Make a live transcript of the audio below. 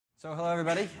So hello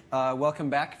everybody,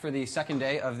 welcome back for the second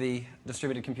day of the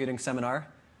Distributed Computing Seminar.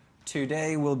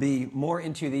 Today we'll be more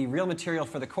into the real material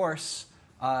for the course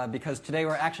because today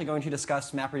we're actually going to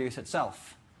discuss MapReduce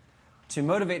itself. To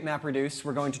motivate MapReduce,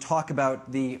 we're going to talk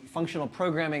about the functional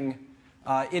programming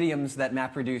idioms that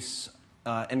MapReduce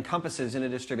encompasses in a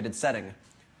distributed setting.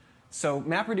 So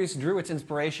MapReduce drew its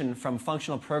inspiration from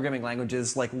functional programming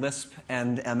languages like Lisp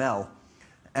and ML.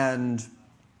 And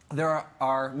there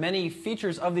are many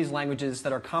features of these languages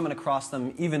that are common across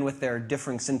them, even with their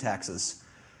differing syntaxes.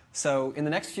 So in the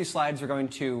next few slides, we're going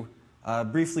to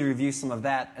briefly review some of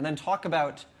that, and then talk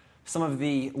about some of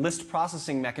the list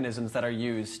processing mechanisms that are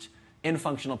used in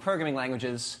functional programming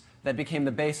languages that became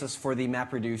the basis for the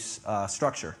MapReduce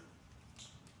structure.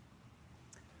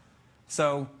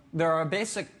 So there are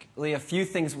basically a few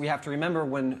things we have to remember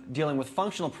when dealing with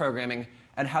functional programming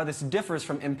and how this differs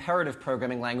from imperative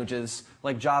programming languages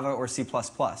like Java or C++.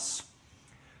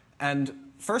 And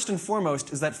first and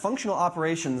foremost is that functional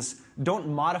operations don't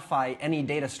modify any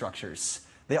data structures.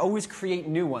 They always create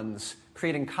new ones,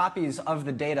 creating copies of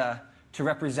the data to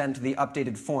represent the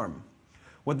updated form.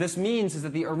 What this means is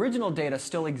that the original data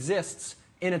still exists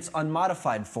in its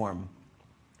unmodified form.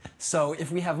 So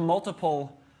if we have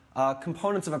multiple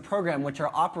components of a program which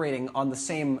are operating on the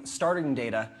same starting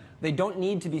data, they don't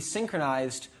need to be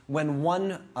synchronized when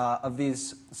one of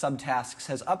these subtasks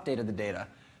has updated the data,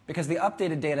 because the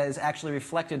updated data is actually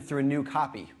reflected through a new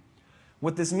copy.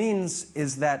 What this means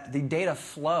is that the data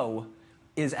flow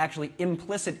is actually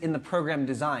implicit in the program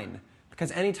design,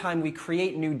 because anytime we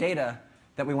create new data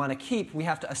that we want to keep, we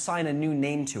have to assign a new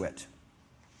name to it.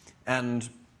 And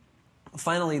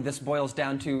finally, this boils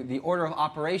down to the order of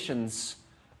operations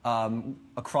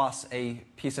across a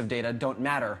piece of data don't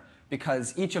matter,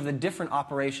 because each of the different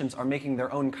operations are making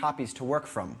their own copies to work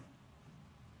from.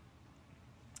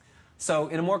 So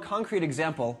in a more concrete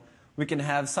example, we can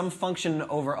have some function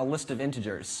over a list of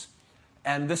integers.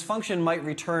 And this function might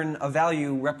return a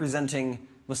value representing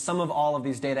the sum of all of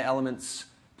these data elements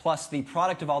plus the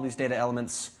product of all these data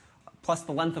elements plus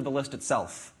the length of the list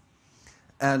itself.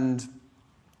 And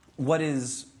what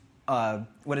is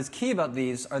key about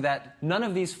these are that none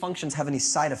of these functions have any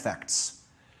side effects.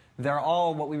 They're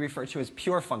all what we refer to as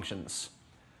pure functions.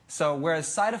 So whereas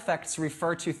side effects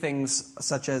refer to things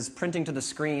such as printing to the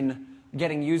screen,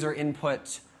 getting user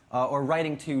input, or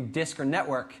writing to disk or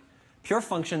network, pure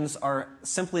functions are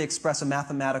simply express a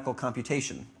mathematical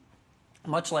computation,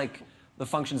 much like the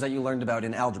functions that you learned about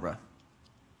in algebra.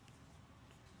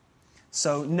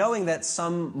 So knowing that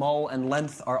sum, mul, and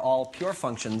length are all pure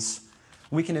functions,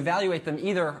 we can evaluate them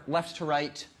either left to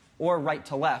right or right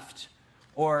to left.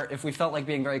 Or if we felt like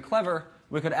being very clever,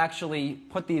 we could actually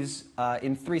put these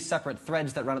in 3 separate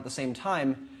threads that run at the same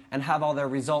time and have all their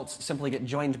results simply get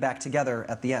joined back together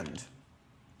at the end.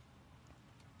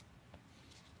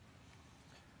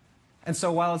 And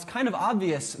so while it's kind of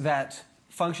obvious that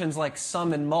functions like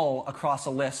sum and mul across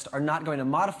a list are not going to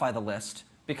modify the list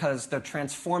because they're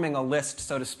transforming a list,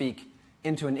 so to speak,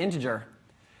 into an integer,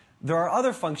 there are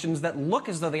other functions that look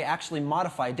as though they actually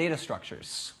modify data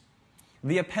structures.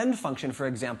 The append function, for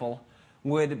example,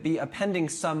 would be appending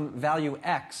some value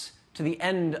x to the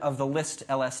end of the list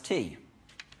LST.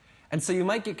 And so you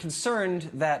might get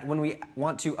concerned that when we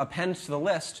want to append to the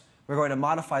list, we're going to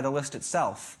modify the list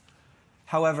itself.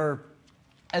 However,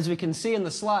 as we can see in the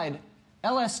slide,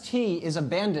 LST is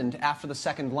abandoned after the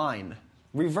second line.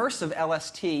 Reverse of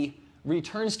LST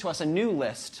returns to us a new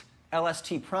list,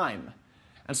 LST prime.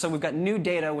 And so we've got new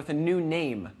data with a new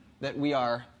name that we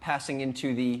are passing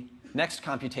into the next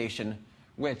computation,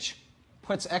 which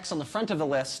puts x on the front of the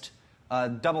list.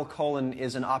 Double colon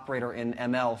is an operator in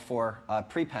ML for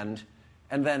prepend,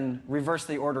 and then reverse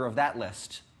the order of that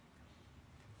list.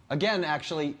 Again,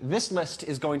 actually, this list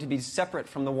is going to be separate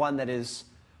from the one that is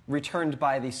returned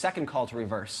by the second call to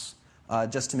reverse,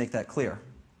 just to make that clear.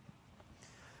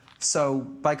 So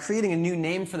by creating a new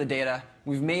name for the data,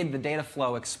 we've made the data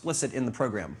flow explicit in the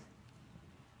program.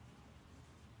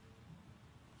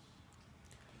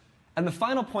 And the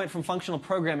final point from functional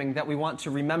programming that we want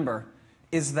to remember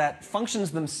is that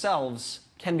functions themselves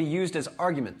can be used as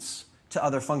arguments to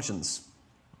other functions.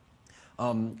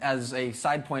 As a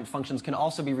side point, functions can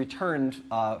also be returned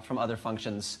from other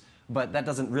functions, but that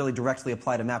doesn't really directly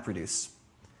apply to MapReduce.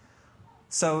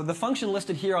 So the function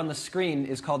listed here on the screen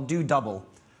is called doDouble,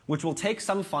 which will take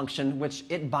some function which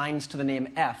it binds to the name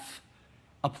f,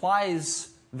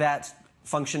 applies that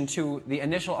function to the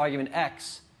initial argument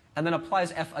x, and then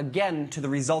applies f again to the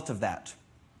result of that.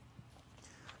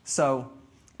 So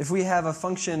if we have a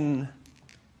function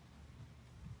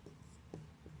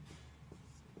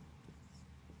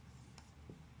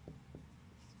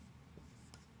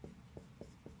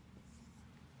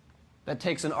that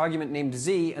takes an argument named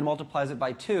z and multiplies it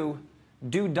by 2,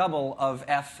 do double of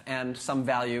f and some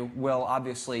value will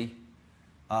obviously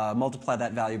multiply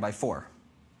that value by 4.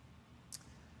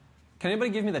 Can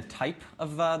anybody give me the type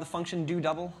of the function do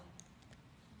double?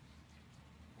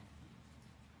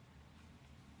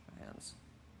 Hands.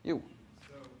 You.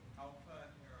 So alpha,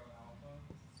 arrow alpha,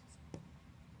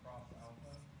 cross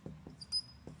alpha,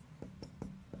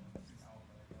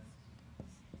 alpha, I guess.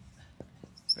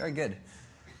 Very good.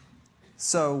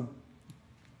 So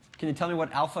can you tell me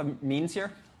what alpha means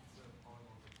here?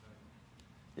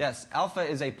 Yes, alpha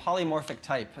is a polymorphic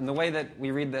type. And the way that we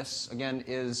read this, again,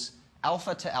 is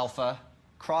alpha to alpha,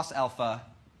 cross alpha,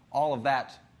 all of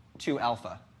that to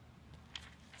alpha.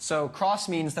 So cross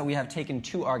means that we have taken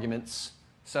 2 arguments.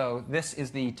 So this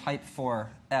is the type for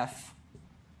f,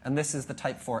 and this is the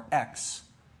type for x.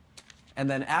 And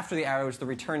then after the arrow is the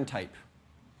return type.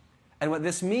 And what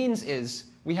this means is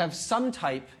we have some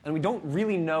type, and we don't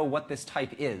really know what this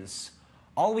type is.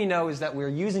 All we know is that we're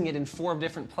using it in 4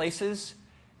 different places,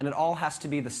 and it all has to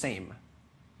be the same.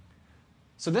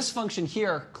 So this function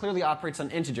here clearly operates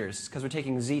on integers, because we're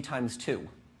taking z times 2.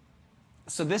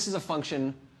 So this is a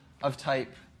function of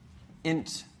type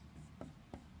int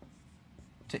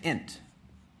to int,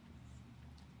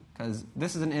 because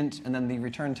this is an int, and then the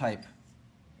return type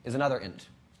is another int.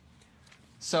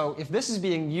 So if this is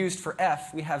being used for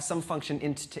f, we have some function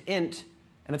int to int,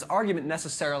 and its argument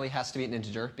necessarily has to be an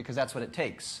integer, because that's what it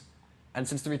takes. And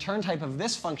since the return type of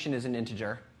this function is an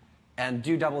integer, and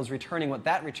do double is returning what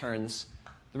that returns,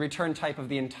 the return type of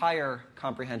the entire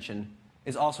comprehension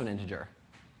is also an integer.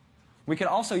 We could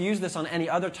also use this on any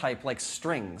other type, like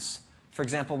strings. For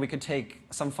example, we could take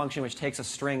some function which takes a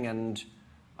string and,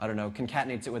 I don't know,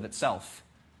 concatenates it with itself.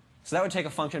 So that would take a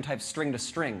function type string to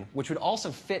string, which would also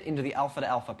fit into the alpha to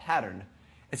alpha pattern.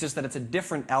 It's just that it's a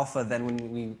different alpha than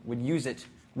when we would use it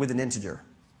with an integer.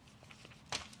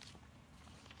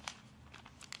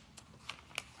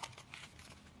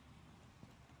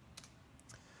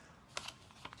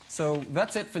 So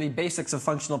that's it for the basics of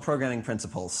functional programming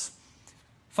principles.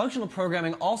 Functional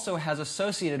programming also has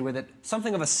associated with it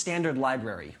something of a standard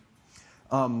library.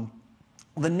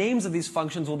 The names of these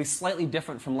functions will be slightly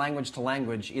different from language to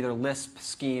language, either Lisp,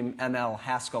 Scheme, ML,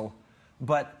 Haskell.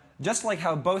 But just like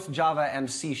how both Java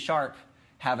and C#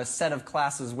 have a set of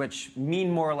classes which mean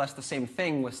more or less the same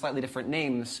thing with slightly different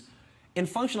names, in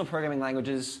functional programming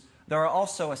languages, there are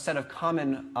also a set of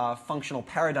common functional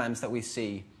paradigms that we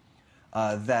see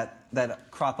that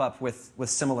crop up with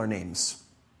similar names.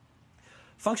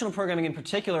 Functional programming in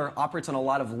particular operates on a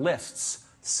lot of lists,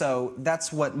 so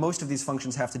that's what most of these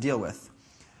functions have to deal with.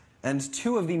 And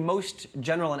 2 of the most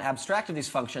general and abstract of these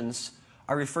functions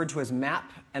are referred to as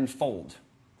map and fold.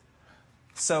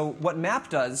 So what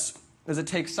map does is it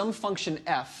takes some function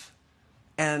f,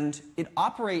 and it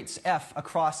operates f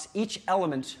across each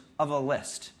element of a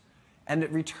list. And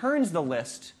it returns the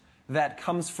list that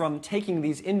comes from taking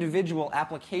these individual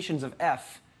applications of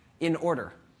f in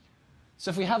order. So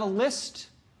if we have a list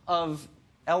of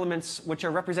elements which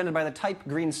are represented by the type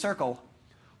green circle,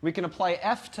 we can apply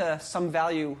f to some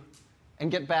value and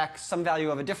get back some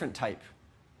value of a different type.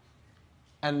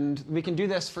 And we can do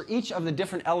this for each of the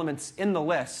different elements in the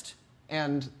list,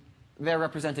 and they're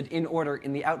represented in order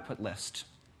in the output list.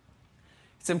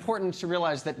 It's important to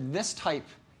realize that this type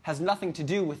has nothing to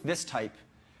do with this type.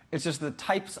 It's just the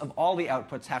types of all the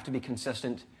outputs have to be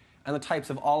consistent, and the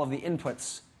types of all of the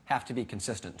inputs have to be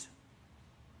consistent.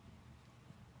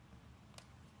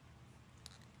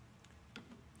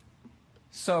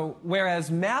 So whereas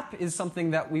map is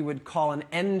something that we would call an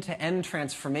end-to-end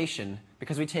transformation,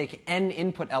 because we take n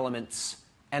input elements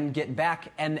and get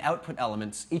back n output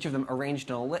elements, each of them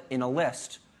arranged in a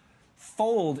list,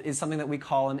 fold is something that we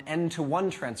call an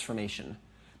n-to-one transformation,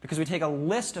 because we take a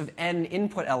list of n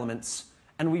input elements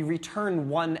and we return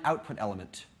one output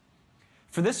element.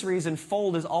 For this reason,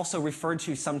 fold is also referred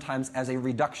to sometimes as a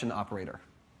reduction operator.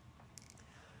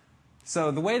 So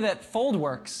the way that fold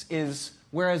works is,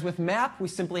 whereas with map we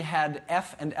simply had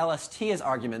f and lst as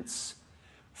arguments,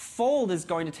 fold is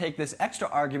going to take this extra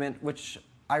argument, which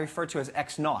I refer to as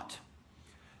x0.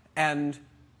 And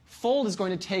fold is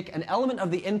going to take an element of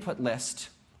the input list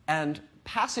and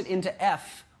pass it into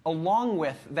f along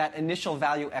with that initial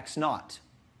value x0.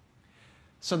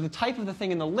 So the type of the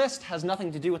thing in the list has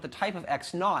nothing to do with the type of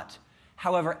x0.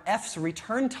 However, f's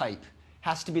return type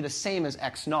has to be the same as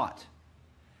x0.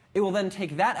 It will then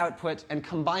take that output and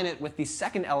combine it with the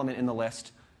second element in the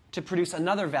list to produce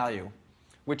another value,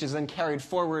 which is then carried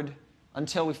forward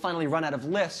until we finally run out of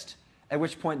list, at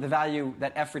which point the value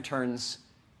that f returns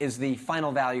is the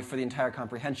final value for the entire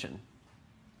comprehension.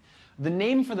 the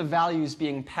name for the values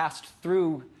being passed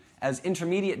through as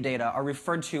intermediate data are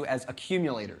referred to as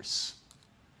accumulators.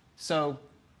 So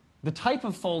the type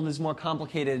of fold is more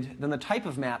complicated than the type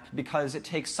of map because it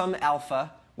takes some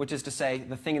alpha, which is to say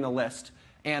the thing in the list,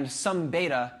 and some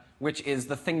beta, which is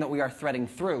the thing that we are threading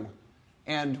through.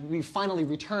 And we finally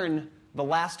return the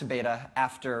last beta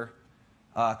after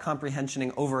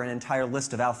comprehensioning over an entire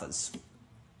list of alphas.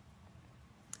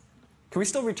 Can we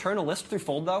still return a list through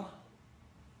fold, though?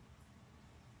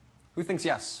 Who thinks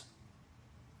yes?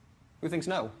 Who thinks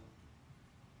no?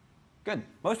 Good.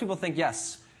 Most people think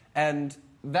yes. And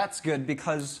that's good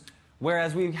because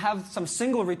whereas we have some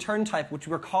single return type, which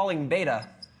we're calling beta,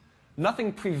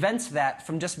 nothing prevents that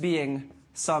from just being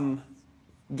some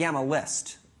gamma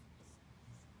list.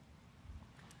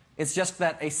 It's just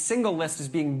that a single list is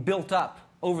being built up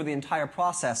over the entire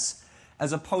process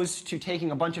as opposed to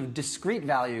taking a bunch of discrete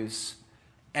values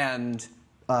and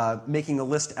making a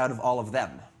list out of all of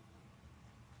them.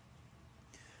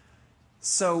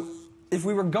 So if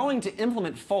we were going to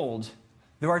implement fold,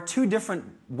 there are two different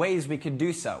ways we could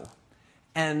do so.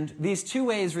 And these two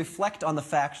ways reflect on the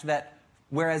fact that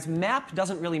whereas map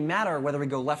doesn't really matter whether we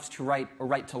go left to right or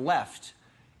right to left,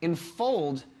 in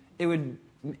fold,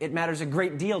 it matters a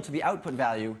great deal to the output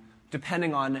value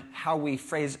depending on how we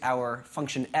phrase our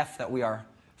function f that we are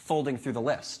folding through the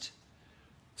list.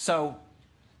 So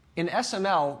in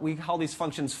SML, we call these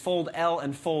functions fold L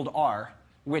and fold R,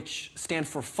 which stand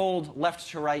for fold left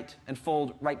to right and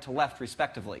fold right to left,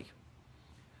 respectively.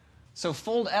 So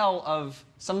fold L of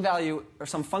some value or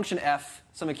some function f,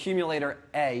 some accumulator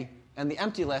a, and the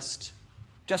empty list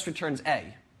just returns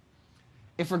a.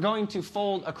 If we're going to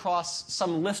fold across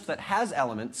some list that has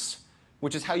elements,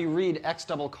 which is how you read x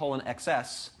double colon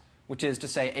xs, which is to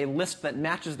say a list that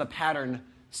matches the pattern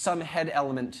some head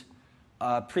element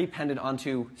prepended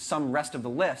onto some rest of the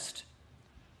list,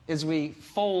 is we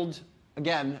fold,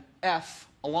 again, f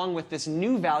along with this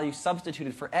new value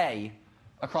substituted for a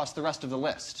across the rest of the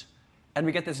list. And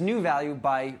we get this new value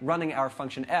by running our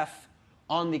function f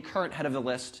on the current head of the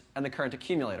list and the current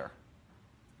accumulator.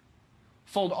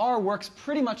 Fold R works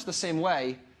pretty much the same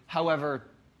way. However,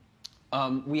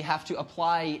 we have to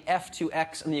apply f to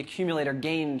x and the accumulator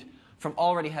gained from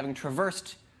already having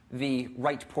traversed the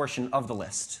right portion of the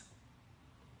list.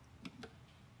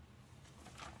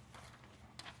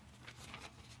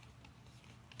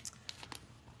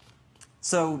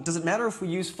 So does it matter if we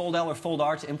use fold L or fold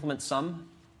R to implement sum?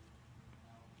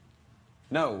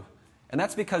 No. And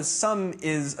that's because sum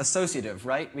is associative,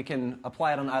 right? We can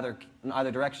apply it in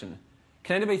either direction.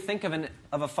 Can anybody think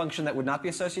of a function that would not be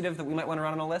associative that we might want to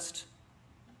run on a list?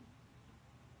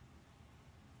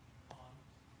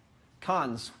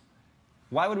 Cons.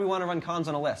 Why would we want to run cons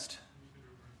on a list?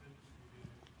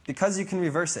 Because you can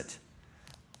reverse it.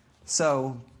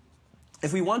 So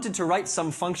if we wanted to write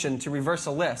some function to reverse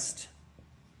a list,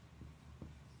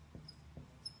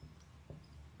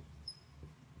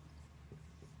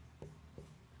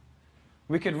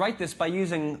 we could write this by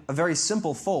using a very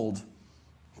simple fold.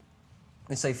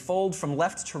 We say fold from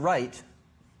left to right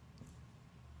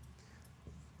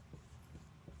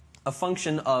a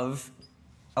function of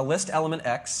a list element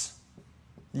x,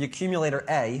 the accumulator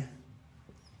a,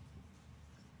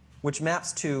 which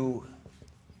maps to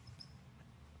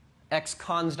x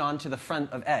consed onto the front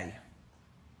of a.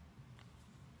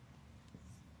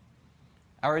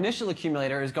 Our initial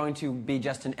accumulator is going to be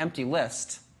just an empty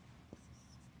list.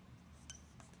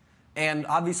 And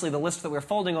obviously, the list that we're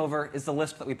folding over is the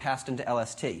list that we passed into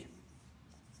LST.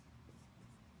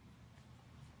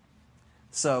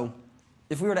 So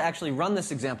if we were to actually run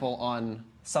this example on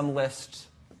some list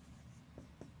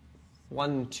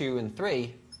 1, 2, and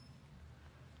 3,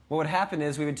 what would happen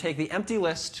is we would take the empty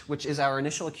list, which is our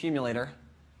initial accumulator,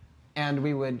 and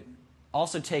we would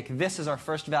also take this as our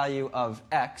first value of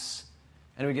x,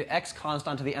 and we get x const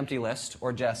onto the empty list,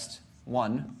 or just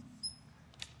 1.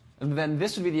 And then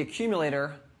this would be the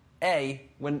accumulator a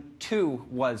when 2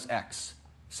 was x.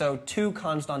 So 2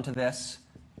 const onto this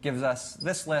gives us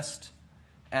this list,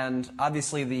 and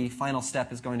obviously the final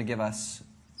step is going to give us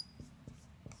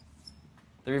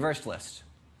the reversed list.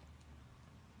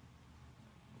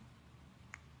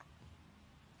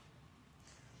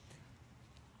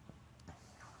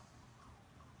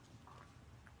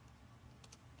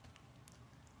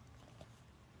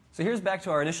 So here's back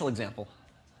to our initial example.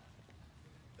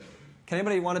 Can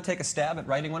anybody want to take a stab at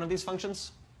writing one of these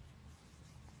functions?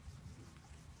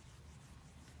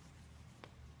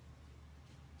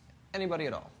 Anybody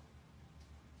at all?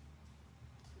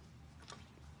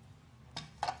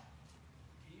 Can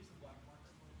you use the black marker,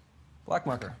 please? Black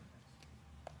marker.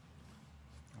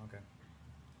 Okay.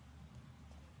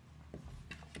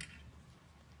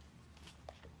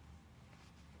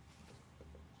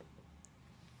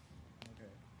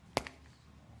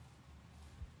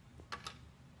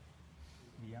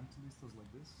 empty list was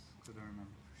like this? I don't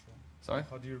remember for sure. Sorry?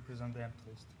 How do you represent the empty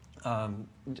list?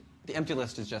 The empty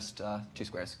list is just 2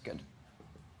 squares. Good.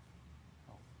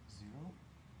 Oh, 0?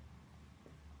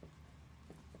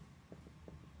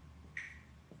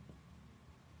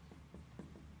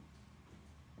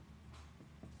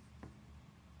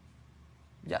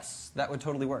 Yes, that would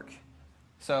totally work.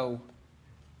 So,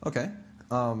 okay.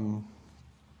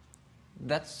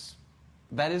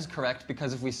 That is correct,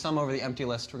 because if we sum over the empty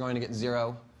list, we're going to get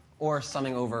 0, or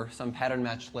summing over some pattern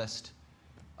matched list,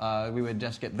 we would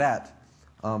just get that.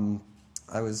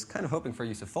 I was kind of hoping for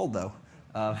use of fold, though,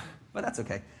 but that's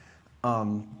okay.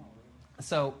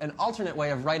 So an alternate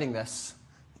way of writing this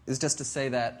is just to say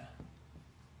that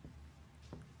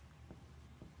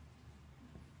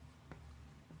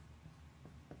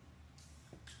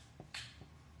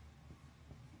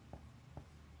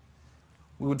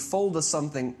we would fold to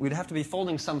something, we'd have to be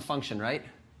folding some function, right?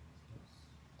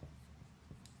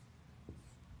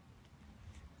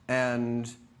 And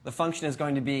the function is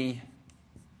going to be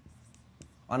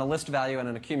on a list value and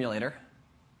an accumulator.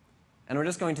 And we're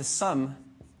just going to sum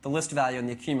the list value and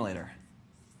the accumulator.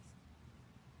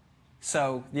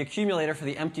 So the accumulator for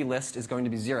the empty list is going to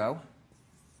be 0.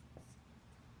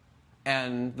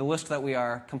 And the list that we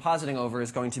are compositing over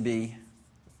is going to be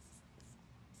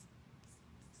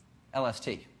LST.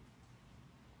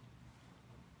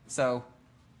 So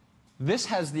this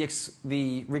has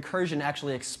the recursion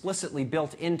actually explicitly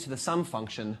built into the sum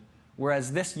function,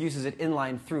 whereas this uses it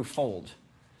inline through fold.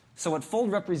 So what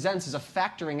fold represents is a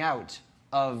factoring out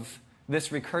of this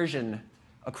recursion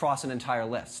across an entire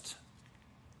list.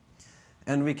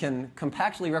 And we can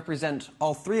compactly represent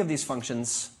all 3 of these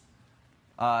functions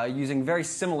using very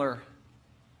similar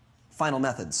final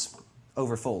methods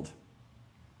over fold.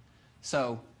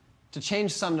 So to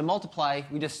change sum to multiply,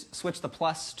 we just switch the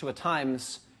plus to a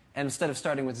times, and instead of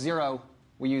starting with 0,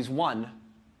 we use 1.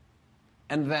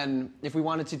 And then if we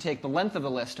wanted to take the length of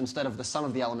the list instead of the sum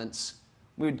of the elements,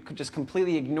 we would just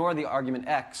completely ignore the argument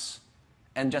x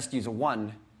and just use a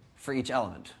 1 for each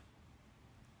element.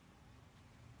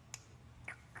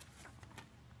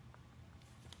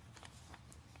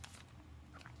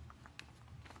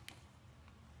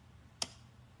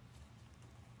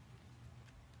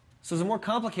 So as a more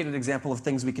complicated example of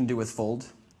things we can do with fold,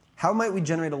 how might we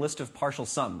generate a list of partial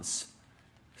sums?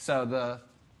 So the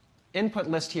input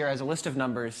list here has a list of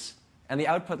numbers, and the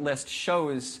output list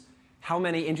shows how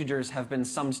many integers have been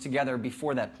summed together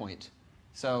before that point.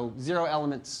 So 0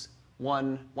 elements,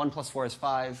 1, 1 plus 4 is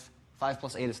 5, 5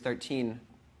 plus 8 is 13,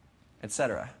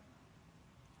 etc.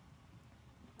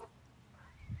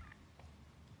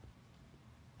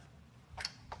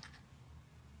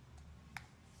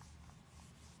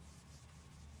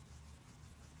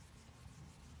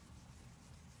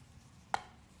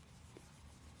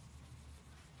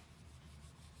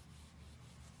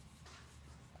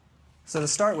 So to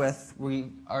start with, we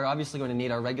are obviously going to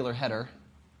need our regular header.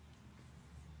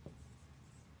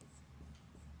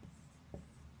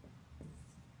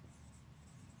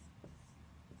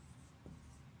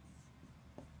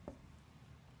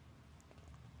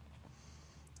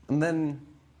 And then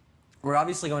we're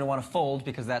obviously going to want to fold,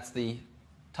 because that's the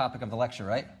topic of the lecture,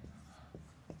 right?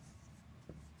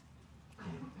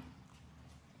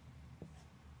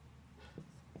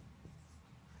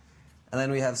 And then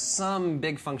we have some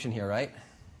big function here, right?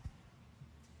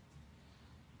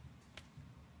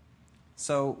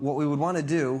 So what we would want to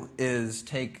do is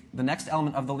take the next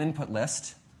element of the input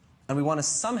list, and we want to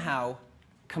somehow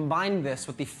combine this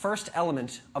with the first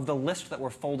element of the list that we're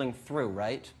folding through,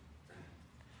 right?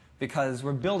 Because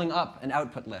we're building up an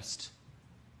output list.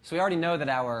 So we already know that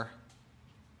our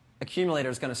accumulator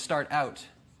is going to start out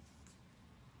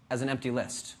as an empty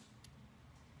list.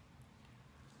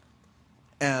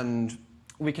 And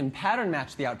we can pattern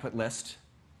match the output list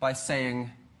by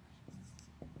saying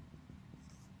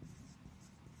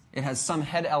it has some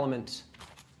head element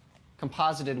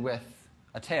composited with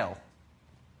a tail.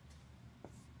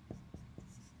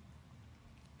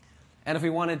 And if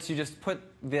we wanted to just put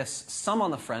this sum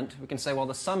on the front, we can say, well,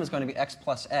 the sum is going to be x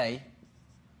plus a,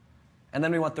 and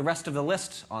then we want the rest of the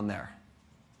list on there.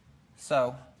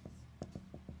 So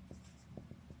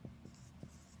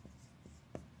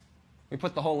we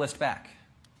put the whole list back.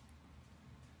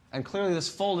 And clearly this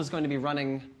fold is going to be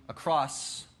running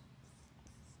across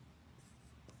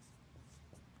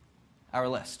our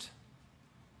list.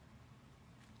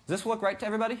 Does this look right to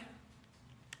everybody? Accumulator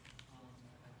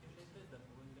is the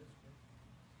whole list,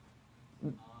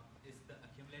 right? Is the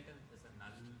accumulator is a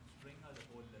null string or the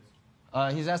whole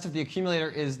list? He's asked if the accumulator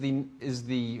is the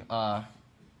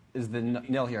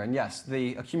nil here, and yes,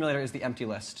 the accumulator is the empty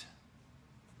list.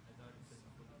 I thought it said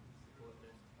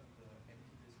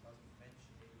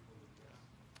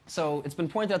So it's been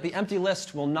pointed out the empty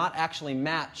list will not actually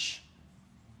match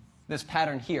this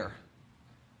pattern here.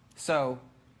 So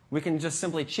we can just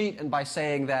simply cheat and by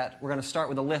saying that we're going to start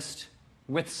with a list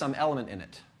with some element in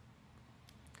it.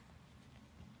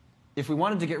 If we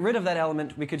wanted to get rid of that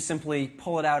element, we could simply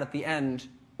pull it out at the end,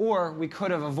 or we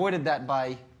could have avoided that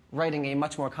by writing a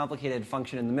much more complicated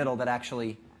function in the middle that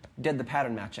actually did the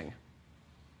pattern matching.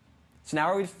 So now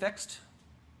are we fixed?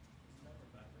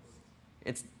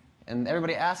 And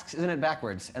everybody asks, isn't it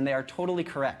backwards? And they are totally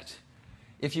correct.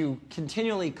 If you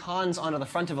continually cons onto the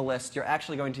front of a list, you're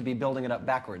actually going to be building it up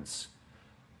backwards.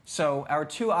 So our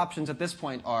two options at this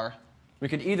point are, we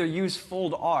could either use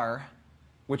fold R,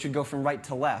 which would go from right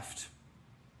to left.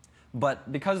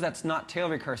 But because that's not tail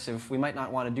recursive, we might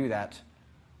not want to do that.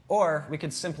 Or we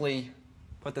could simply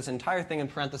put this entire thing in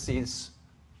parentheses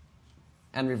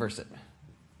and reverse it.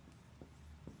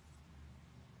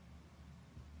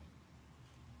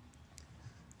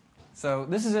 So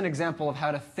this is an example of how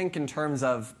to think in terms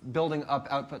of building up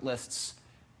output lists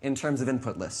in terms of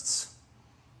input lists.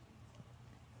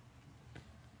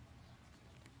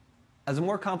 As a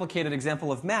more complicated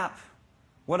example of map,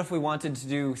 what if we wanted to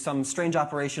do some strange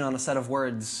operation on a set of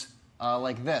words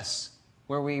like this,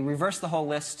 where we reverse the whole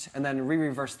list and then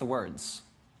re-reverse the words?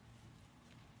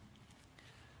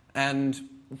 And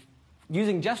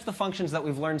using just the functions that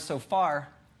we've learned so far,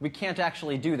 we can't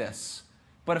actually do this.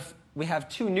 But if we have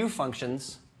two new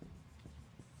functions,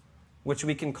 which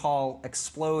we can call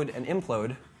explode and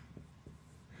implode,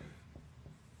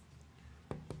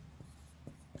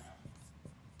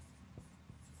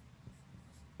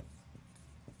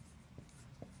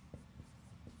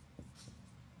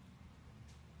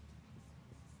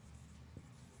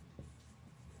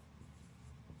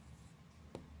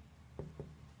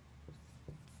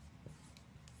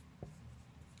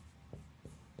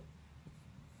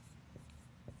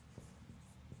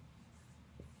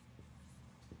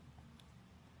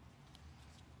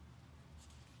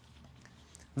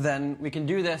 then we can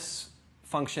do this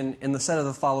function in the set of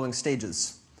the following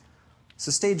stages.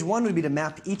 So stage one would be to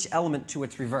map each element to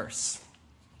its reverse.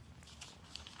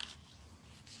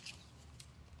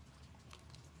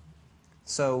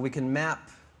 So we can map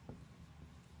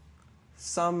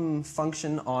some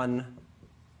function on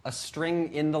a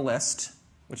string in the list,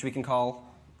 which we can call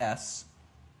S,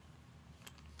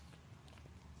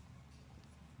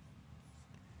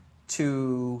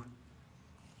 to,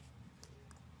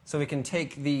 so we can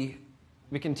take the,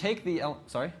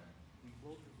 sorry?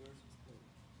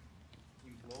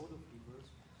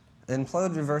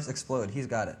 Implode, reverse, explode. He's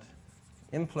got it.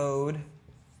 Implode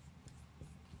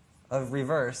of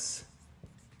reverse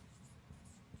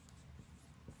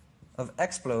of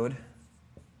explode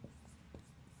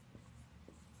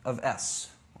of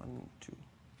S. 1, 2.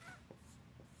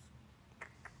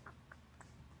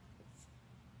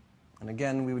 And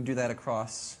again, we would do that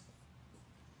across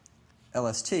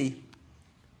LST.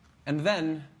 And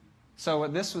then, so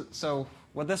what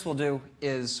this will do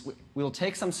is we'll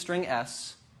take some string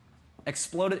S,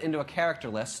 explode it into a character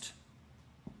list,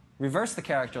 reverse the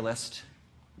character list,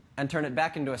 and turn it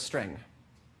back into a string.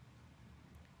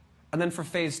 And then for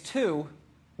phase 2,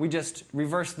 we just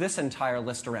reverse this entire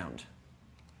list around.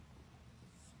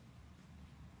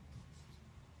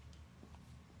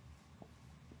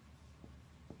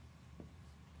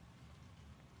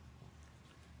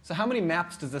 So how many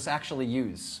maps does this actually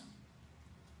use?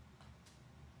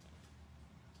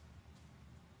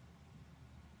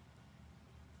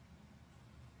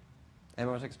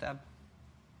 Anyone want to take a stab?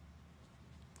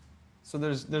 So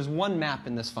there's one map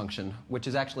in this function, which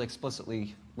is actually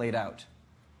explicitly laid out.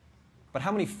 But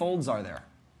how many folds are there?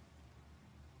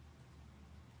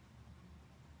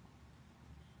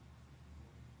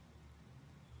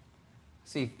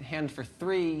 See, hand for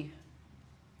 3.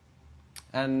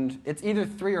 And it's either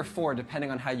 3 or 4,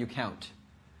 depending on how you count.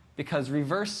 Because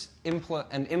reverse and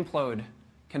implode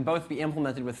can both be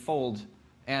implemented with fold.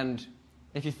 And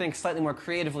if you think slightly more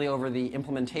creatively over the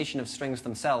implementation of strings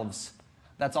themselves,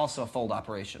 that's also a fold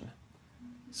operation.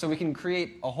 So we can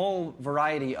create a whole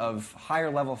variety of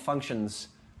higher-level functions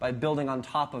by building on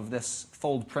top of this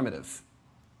fold primitive.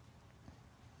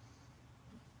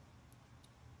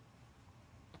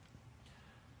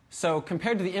 So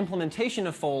compared to the implementation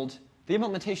of fold, the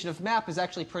implementation of map is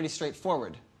actually pretty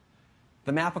straightforward.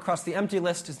 The map across the empty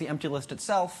list is the empty list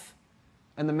itself,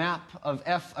 and the map of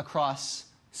F across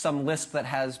some list that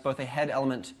has both a head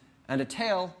element and a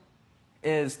tail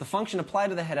is the function applied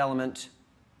to the head element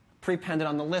prepended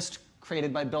on the list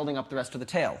created by building up the rest of the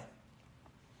tail.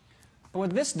 But what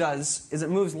this does is it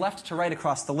moves left to right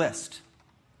across the list.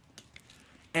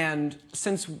 And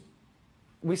since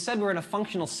we said we're in a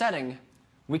functional setting,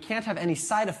 we can't have any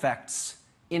side effects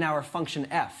in our function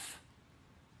f.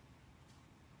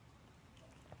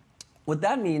 What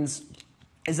that means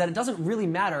is that it doesn't really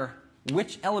matter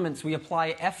which elements we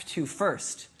apply f to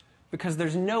first, because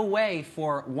there's no way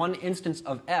for one instance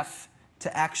of f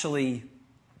to actually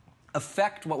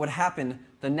affect what would happen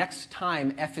the next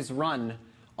time f is run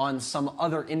on some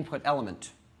other input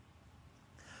element.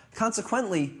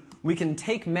 Consequently, we can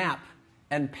take map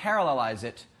and parallelize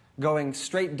it, going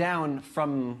straight down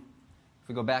from, if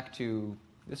we go back to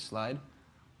this slide,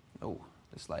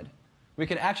 we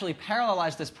could actually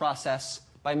parallelize this process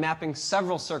by mapping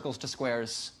several circles to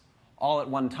squares all at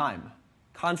one time,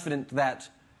 confident that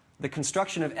the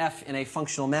construction of f in a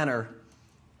functional manner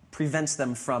prevents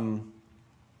them from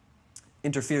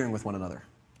interfering with one another.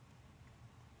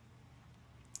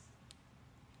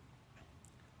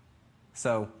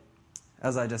 So,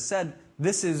 as I just said,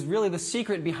 this is really the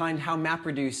secret behind how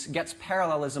MapReduce gets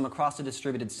parallelism across a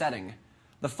distributed setting.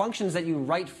 The functions that you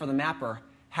write for the mapper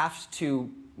have to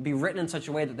be written in such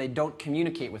a way that they don't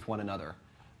communicate with one another.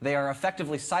 They are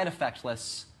effectively side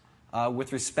effectless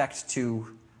with respect to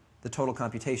the total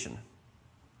computation.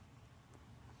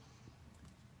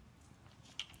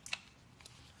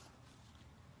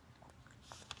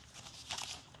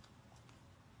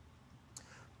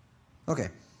 Okay,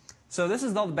 so this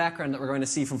is all the background that we're going to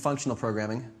see from functional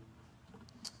programming.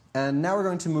 And now we're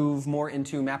going to move more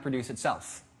into MapReduce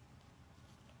itself.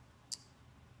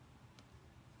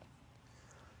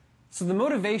 So the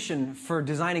motivation for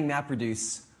designing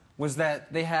MapReduce was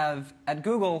that they have, at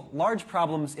Google, large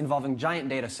problems involving giant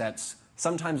data sets,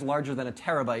 sometimes larger than a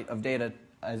terabyte of data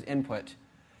as input.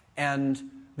 And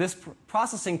this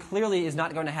processing clearly is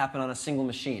not going to happen on a single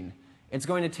machine. It's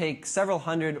going to take several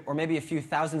hundred or maybe a few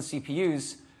thousand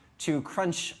CPUs to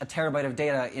crunch a terabyte of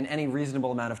data in any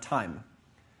reasonable amount of time.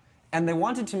 And they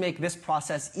wanted to make this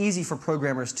process easy for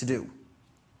programmers to do.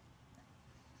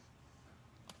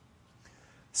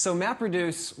 So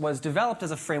MapReduce was developed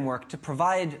as a framework to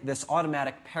provide this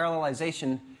automatic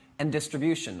parallelization and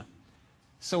distribution.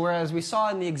 So whereas we saw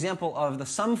in the example of the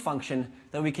sum function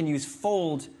that we can use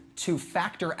fold to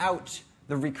factor out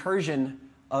the recursion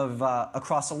of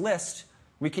across a list,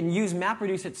 we can use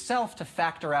MapReduce itself to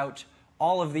factor out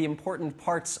all of the important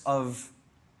parts of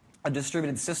a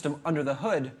distributed system under the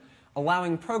hood,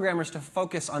 allowing programmers to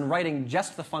focus on writing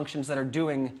just the functions that are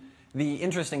doing the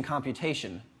interesting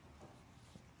computation.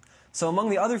 So among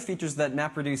the other features that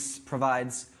MapReduce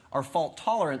provides are fault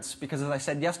tolerance, because as I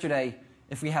said yesterday,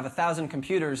 if we have 1,000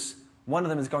 computers, one of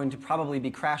them is going to probably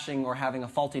be crashing or having a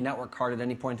faulty network card at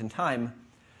any point in time.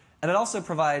 And it also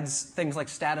provides things like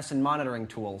status and monitoring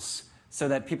tools so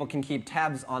that people can keep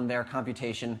tabs on their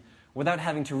computation without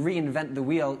having to reinvent the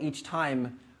wheel each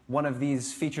time one of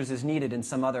these features is needed in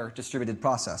some other distributed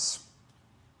process.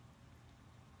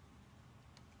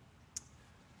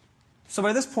 So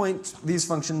by this point, these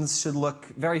functions should look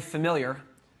very familiar.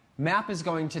 Map is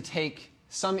going to take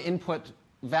some input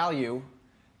value,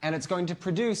 and it's going to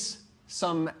produce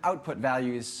some output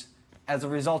values as a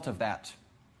result of that.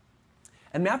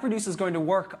 And MapReduce is going to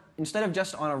work, instead of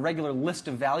just on a regular list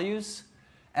of values,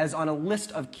 as on a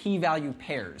list of key value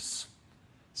pairs.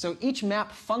 So each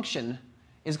map function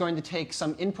is going to take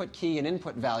some input key and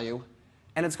input value,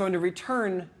 and it's going to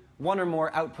return one or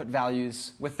more output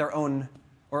values with their own,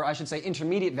 or I should say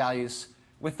intermediate values,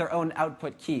 with their own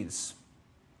output keys.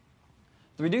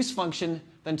 The reduce function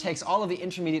then takes all of the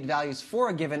intermediate values for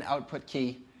a given output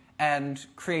key and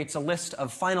creates a list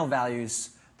of final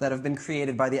values that have been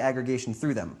created by the aggregation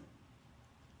through them.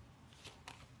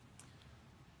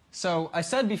 So I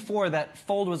said before that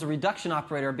fold was a reduction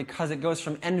operator because it goes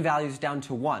from n values down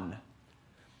to 1.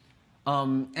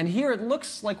 And here it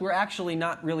looks like we're actually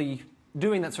not really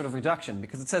doing that sort of reduction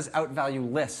because it says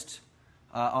outValue list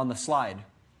on the slide.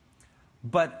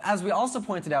 But as we also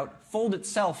pointed out, fold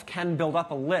itself can build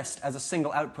up a list as a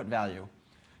single output value.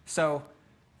 So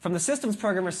from the systems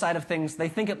programmer side of things, they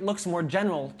think it looks more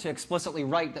general to explicitly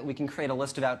write that we can create a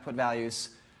list of output values.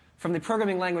 From the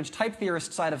programming language type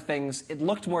theorist side of things, it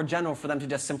looked more general for them to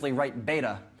just simply write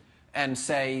beta and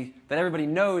say that everybody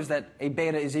knows that a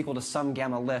beta is equal to some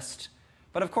gamma list.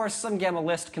 But of course, some gamma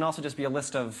list can also just be a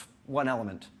list of one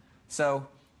element. So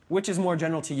which is more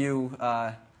general to you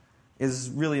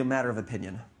is really a matter of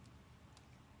opinion.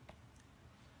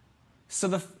 So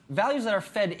the values that are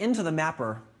fed into the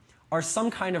mapper are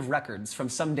some kind of records from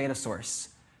some data source.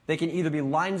 They can either be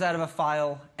lines out of a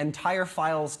file, entire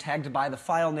files tagged by the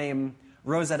file name,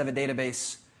 rows out of a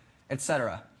database,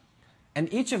 etc.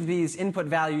 And each of these input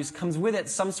values comes with it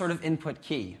some sort of input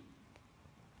key.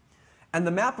 And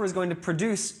the mapper is going to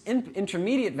produce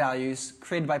intermediate values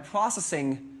created by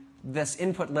processing this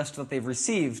input list that they've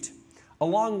received,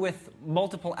 along with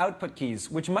multiple output keys,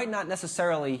 which might not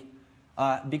necessarily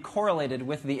be correlated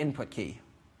with the input key.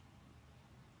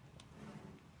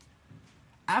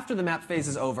 After the map phase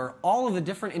is over, all of the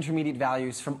different intermediate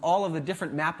values from all of the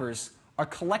different mappers are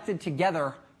collected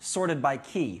together, sorted by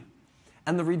key.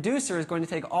 And the reducer is going to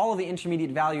take all of the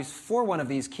intermediate values for one of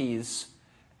these keys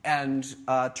and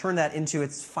turn that into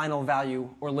its final value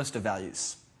or list of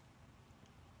values.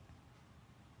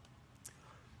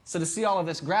 So to see all of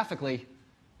this graphically,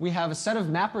 we have a set of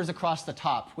mappers across the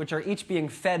top, which are each being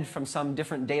fed from some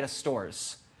different data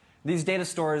stores. These data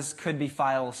stores could be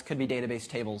files, could be database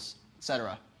tables,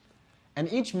 etc.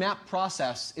 And each map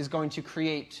process is going to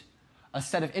create a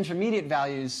set of intermediate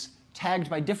values tagged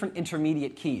by different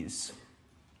intermediate keys.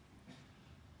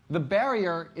 The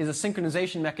barrier is a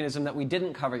synchronization mechanism that we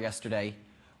didn't cover yesterday,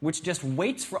 which just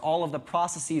waits for all of the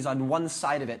processes on one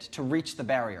side of it to reach the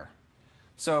barrier.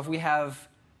 So if we have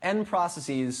n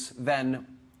processes, then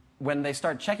when they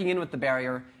start checking in with the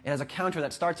barrier, it has a counter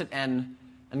that starts at n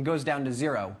and goes down to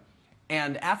 0.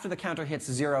 And after the counter hits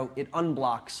 0, it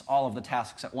unblocks all of the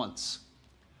tasks at once.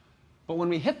 But when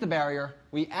we hit the barrier,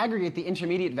 we aggregate the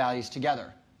intermediate values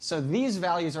together. So these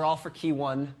values are all for key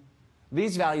 1.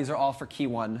 These values are all for key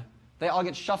 1. They all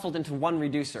get shuffled into one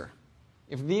reducer.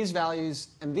 If these values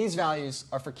and these values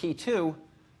are for key 2,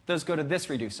 those go to this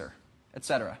reducer,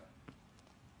 etc.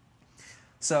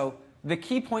 So the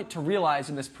key point to realize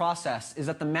in this process is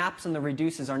that the maps and the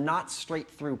reduces are not straight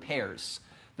through pairs.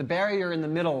 The barrier in the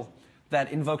middle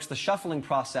that invokes the shuffling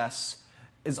process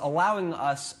is allowing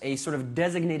us a sort of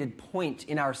designated point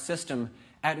in our system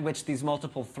at which these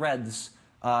multiple threads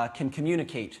can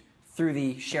communicate through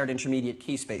the shared intermediate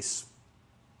key space.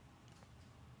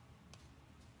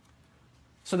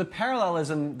 So the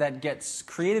parallelism that gets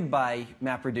created by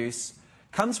MapReduce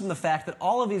comes from the fact that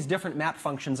all of these different map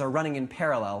functions are running in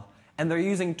parallel, and they're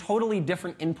using totally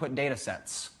different input data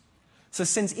sets. So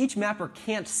since each mapper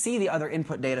can't see the other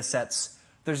input data sets,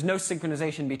 there's no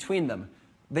synchronization between them.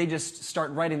 They just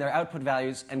start writing their output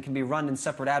values and can be run in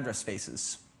separate address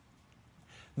spaces.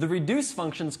 The reduce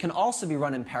functions can also be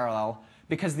run in parallel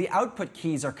because the output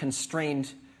keys are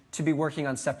constrained to be working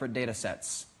on separate data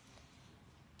sets.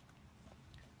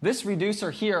 This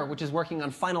reducer here, which is working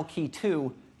on final key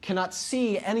 2, cannot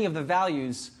see any of the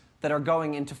values that are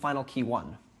going into final key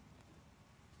 1.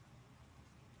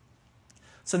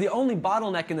 So the only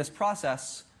bottleneck in this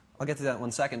process, I'll get to that in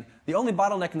 1 second, the only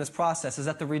bottleneck in this process is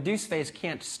that the reduce phase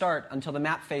can't start until the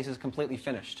map phase is completely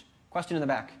finished. Question in the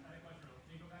back. I have a question.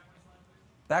 Can you go back 1 slide,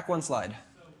 please? Back 1 slide.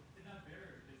 So in that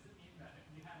barrier, does it mean that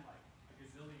if we had like a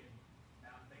gazillion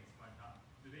map things going up,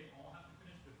 do they all have to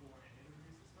finish before any of the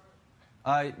reduces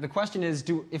start? The question is,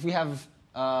 if we have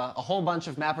a whole bunch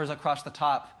of mappers across the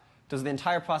top, does the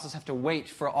entire process have to wait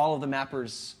for all of the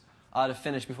mappers to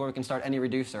finish before we can start any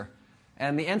reducer?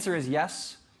 And the answer is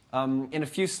yes. In a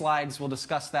few slides, we'll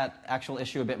discuss that actual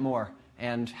issue a bit more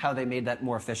and how they made that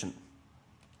more efficient.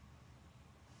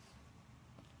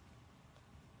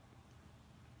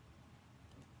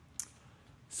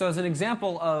 So as an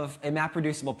example of a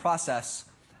map-reducible process,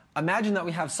 imagine that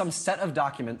we have some set of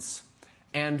documents,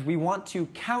 and we want to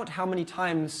count how many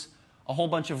times a whole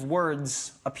bunch of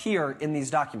words appear in these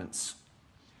documents.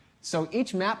 So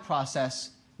each map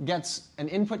process gets an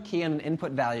input key and an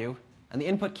input value, and the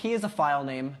input key is a file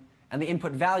name, and the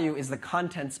input value is the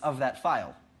contents of that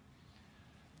file.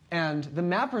 And the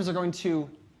mappers are going to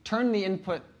turn the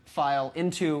input file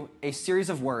into a series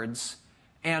of words,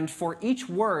 and for each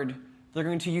word, they're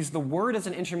going to use the word as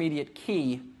an intermediate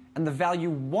key and the value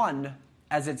 1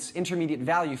 as its intermediate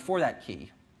value for that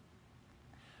key.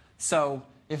 So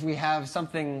if we have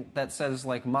something that says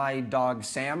like my dog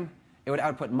Sam, it would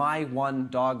output my 1,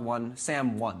 dog 1,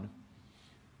 Sam 1.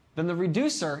 Then the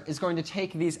reducer is going to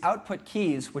take these output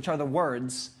keys, which are the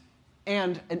words,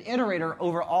 and an iterator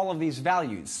over all of these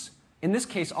values. In this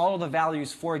case, all of the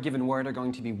values for a given word are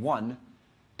going to be 1,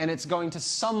 and it's going to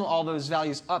sum all those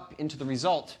values up into the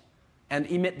result and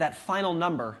emit that final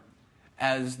number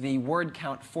as the word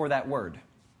count for that word.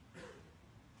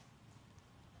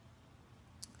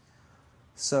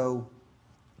 So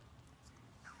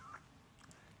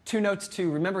 2 notes to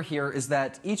remember here is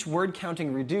that each word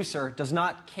counting reducer does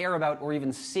not care about or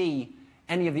even see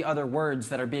any of the other words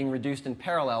that are being reduced in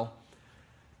parallel.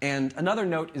 And another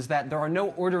note is that there are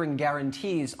no ordering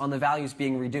guarantees on the values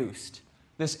being reduced.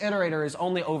 This iterator is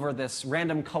only over this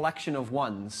random collection of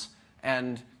ones.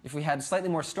 And if we had slightly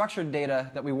more structured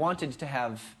data that we wanted to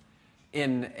have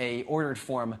in a ordered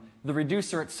form, the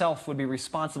reducer itself would be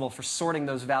responsible for sorting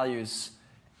those values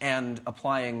and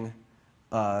applying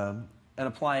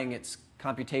its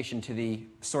computation to the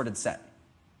sorted set.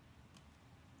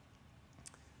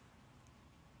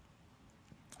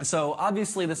 So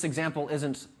obviously this example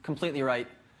isn't completely right.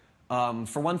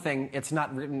 For one thing, it's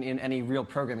not written in any real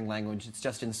programming language. It's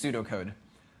just in pseudocode.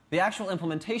 The actual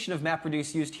implementation of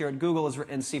MapReduce used here at Google is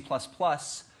written in C++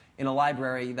 in a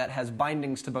library that has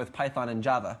bindings to both Python and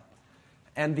Java.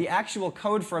 And the actual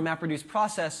code for a MapReduce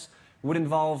process would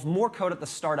involve more code at the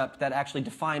startup that actually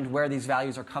defined where these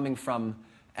values are coming from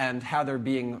and how they're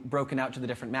being broken out to the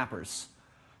different mappers.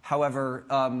 However,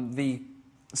 the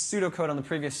pseudocode on the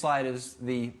previous slide is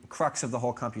the crux of the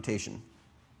whole computation.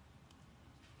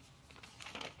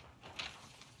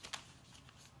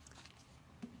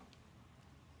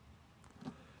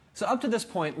 So up to this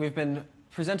point, we've been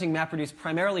presenting MapReduce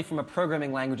primarily from a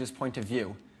programming language's point of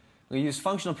view. We use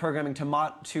functional programming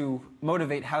to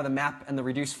motivate how the map and the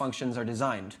reduce functions are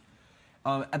designed.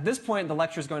 At this point, the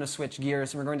lecture is going to switch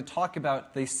gears, and we're going to talk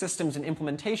about the systems and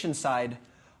implementation side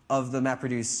of the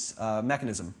MapReduce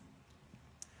mechanism.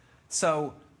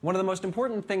 So one of the most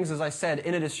important things, as I said,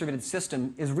 in a distributed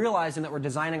system is realizing that we're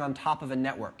designing on top of a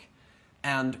network.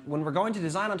 And when we're going to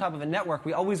design on top of a network,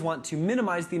 we always want to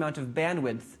minimize the amount of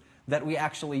bandwidth that we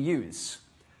actually use.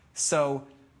 So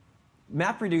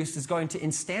MapReduce is going to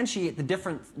instantiate the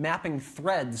different mapping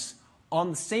threads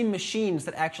on the same machines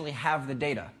that actually have the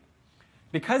data.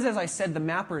 Because, as I said, the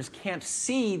mappers can't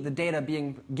see the data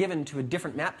being given to a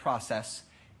different map process,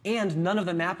 and none of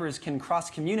the mappers can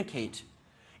cross-communicate,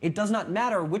 it does not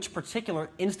matter which particular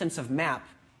instance of map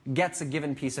gets a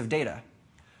given piece of data.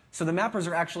 So the mappers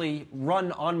are actually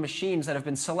run on machines that have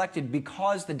been selected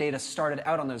because the data started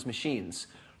out on those machines.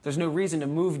 There's no reason to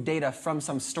move data from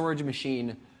some storage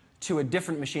machine to a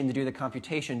different machine to do the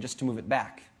computation just to move it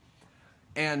back.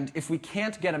 And if we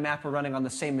can't get a mapper running on the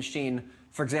same machine,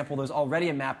 for example, there's already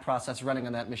a map process running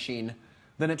on that machine,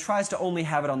 then it tries to only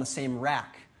have it on the same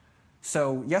rack.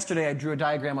 So yesterday I drew a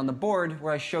diagram on the board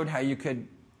where I showed how you could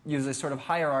use a sort of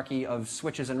hierarchy of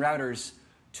switches and routers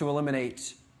to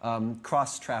eliminate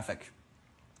cross-traffic.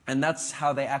 And that's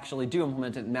how they actually do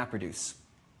implement it in MapReduce.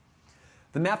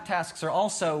 The map tasks are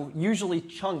also usually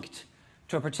chunked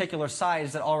to a particular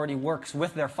size that already works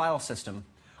with their file system.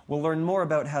 We'll learn more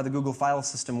about how the Google file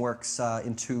system works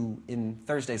in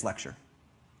Thursday's lecture.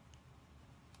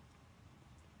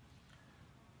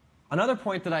 Another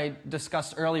point that I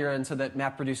discussed earlier, and so that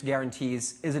MapReduce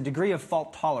guarantees, is a degree of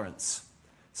fault tolerance.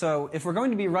 So if we're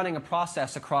going to be running a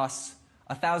process across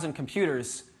 1,000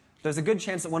 computers, there's a good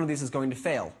chance that one of these is going to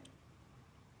fail.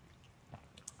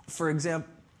 For example,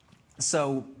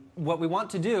 so what we want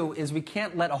to do is we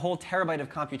can't let a whole terabyte of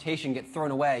computation get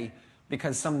thrown away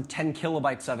because some 10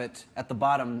 kilobytes of it at the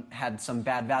bottom had some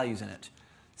bad values in it.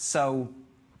 So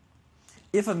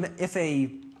if a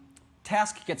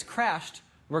task gets crashed,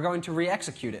 we're going to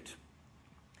re-execute it.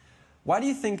 Why do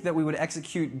you think that we would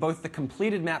execute both the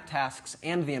completed map tasks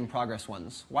and the in-progress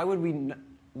ones? Why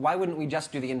wouldn't we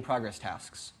just do the in-progress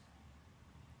tasks?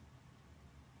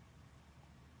 The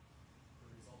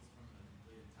results from the completed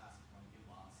task might be lost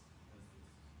because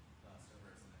the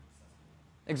server isn't accessible.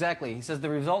 Exactly. He says the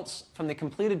results from the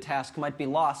completed task might be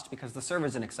lost because the server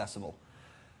is inaccessible.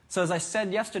 So as I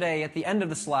said yesterday at the end of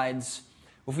the slides,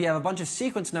 if we have a bunch of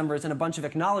sequence numbers and a bunch of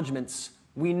acknowledgements,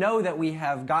 we know that we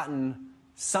have gotten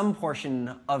some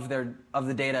portion of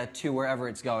the data to wherever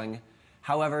it's going.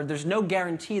 However, there's no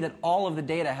guarantee that all of the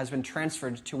data has been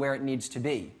transferred to where it needs to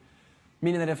be.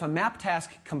 Meaning that if a map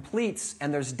task completes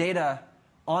and there's data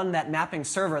on that mapping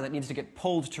server that needs to get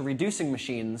pulled to reducing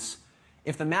machines,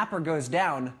 if the mapper goes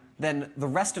down, then the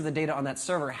rest of the data on that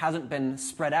server hasn't been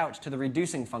spread out to the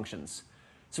reducing functions.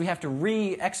 So we have to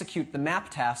re-execute the map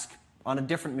task on a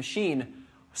different machine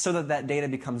so that that data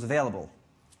becomes available.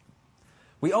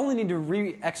 We only need to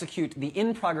re-execute the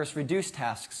in-progress reduce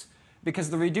tasks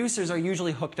because the reducers are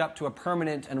usually hooked up to a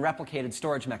permanent and replicated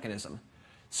storage mechanism.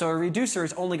 So a reducer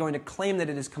is only going to claim that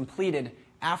it is completed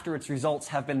after its results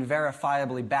have been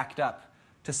verifiably backed up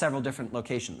to several different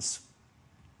locations.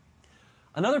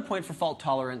 Another point for fault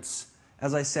tolerance,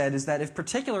 as I said, is that if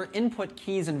particular input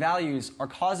keys and values are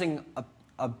causing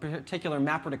a particular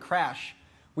mapper to crash,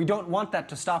 we don't want that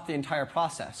to stop the entire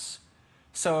process.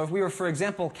 So if we were, for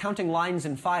example, counting lines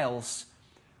in files,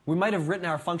 we might have written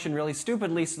our function really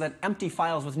stupidly so that empty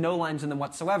files with no lines in them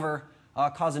whatsoever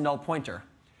cause a null pointer.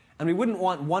 And we wouldn't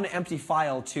want one empty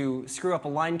file to screw up a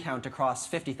line count across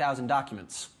 50,000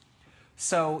 documents.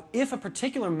 So if a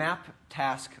particular map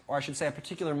task, or I should say a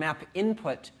particular map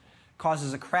input,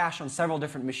 causes a crash on several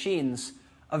different machines,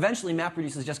 eventually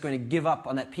MapReduce is just going to give up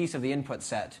on that piece of the input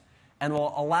set and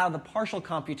will allow the partial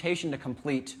computation to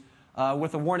complete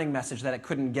with a warning message that it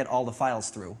couldn't get all the files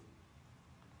through.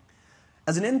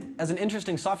 As an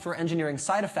interesting software engineering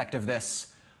side effect of this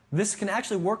can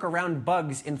actually work around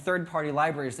bugs in third-party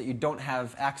libraries that you don't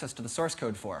have access to the source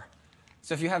code for.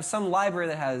 So if you have some library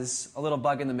that has a little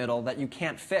bug in the middle that you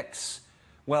can't fix,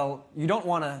 well, you don't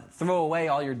want to throw away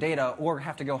all your data or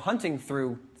have to go hunting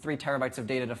through 3 terabytes of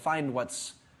data to find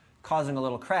what's causing a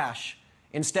little crash.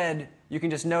 Instead, you can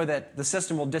just know that the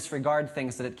system will disregard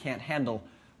things that it can't handle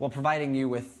while providing you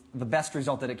with the best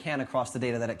result that it can across the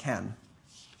data that it can.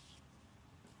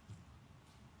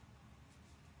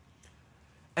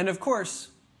 And of course,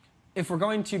 if we're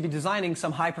going to be designing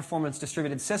some high-performance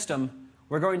distributed system,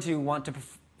 we're going to want to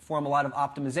perform a lot of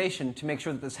optimization to make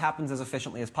sure that this happens as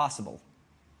efficiently as possible.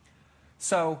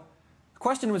 So the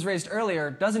question was raised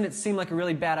earlier, doesn't it seem like a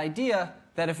really bad idea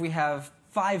that if we have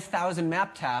 5,000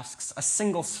 map tasks, a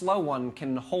single slow one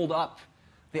can hold up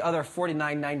the other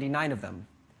 4999 of them?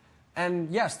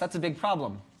 And yes, that's a big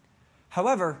problem.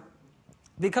 However,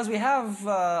 because we have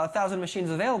 1,000 machines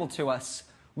available to us,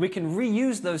 we can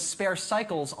reuse those spare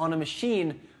cycles on a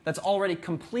machine that's already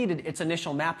completed its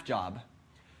initial map job.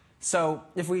 So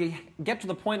if we get to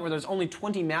the point where there's only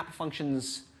 20 map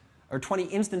functions or 20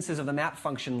 instances of the map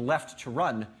function left to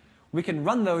run, we can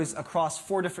run those across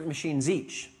 4 different machines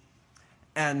each.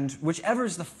 And whichever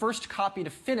is the first copy to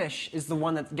finish is the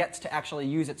one that gets to actually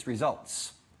use its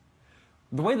results.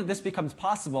 The way that this becomes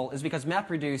possible is because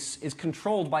MapReduce is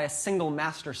controlled by a single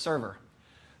master server.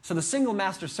 So the single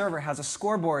master server has a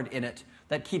scoreboard in it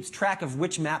that keeps track of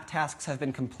which map tasks have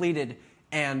been completed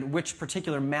and which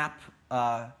particular map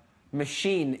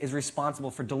machine is responsible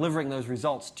for delivering those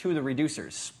results to the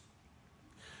reducers.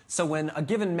 So when a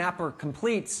given mapper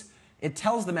completes, it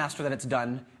tells the master that it's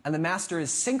done, and the master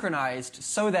is synchronized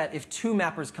so that if 2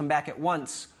 mappers come back at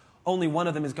once, only one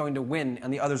of them is going to win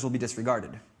and the others will be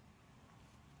disregarded.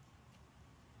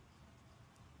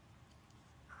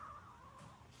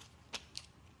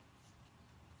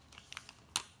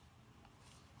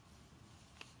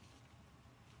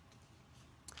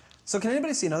 So can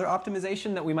anybody see another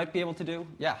optimization that we might be able to do?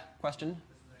 Yeah, question? This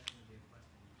is actually going to be a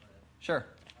question, but Sure.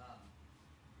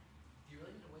 do you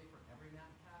really need to wait for every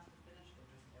map task to finish, or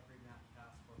just every map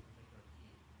task for a particular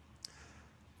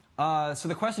key? So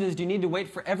the question is, do you need to wait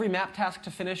for every map task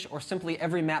to finish, or simply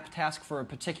every map task for a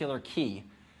particular key?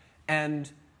 And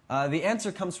the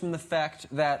answer comes from the fact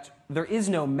that there is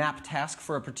no map task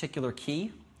for a particular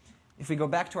key. If we go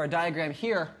back to our diagram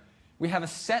here, we have a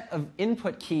set of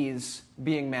input keys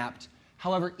being mapped.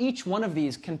 However, each one of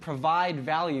these can provide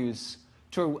values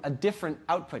to a different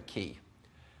output key.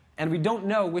 And we don't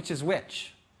know which is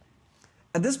which.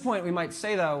 At this point, we might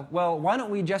say, though, well, why don't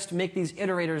we just make these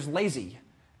iterators lazy?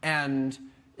 And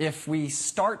if we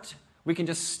start, we can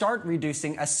just start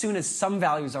reducing as soon as some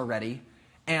values are ready.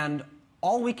 And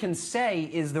all we can say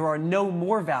is there are no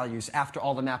more values after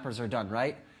all the mappers are done,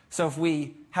 right? So if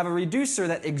we have a reducer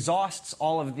that exhausts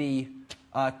all of the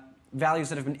values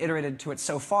that have been iterated to it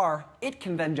so far, it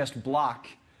can then just block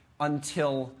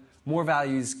until more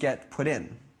values get put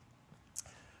in.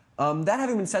 That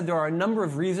having been said, there are a number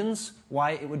of reasons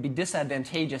why it would be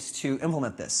disadvantageous to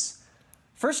implement this.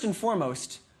 First and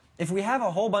foremost, if we have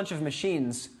a whole bunch of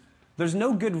machines, there's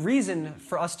no good reason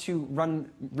for us to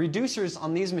run reducers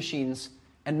on these machines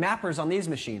and mappers on these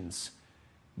machines.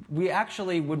 We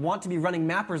actually would want to be running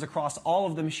mappers across all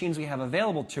of the machines we have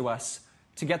available to us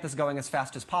to get this going as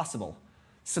fast as possible.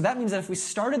 So that means that if we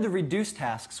started the reduce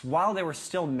tasks while there were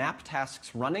still map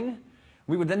tasks running,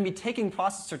 we would then be taking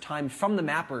processor time from the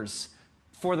mappers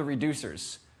for the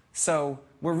reducers. So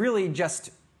we're really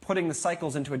just putting the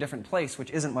cycles into a different place, which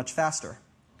isn't much faster.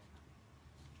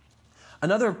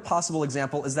 Another possible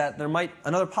example is that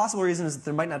another possible reason is that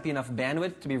there might not be enough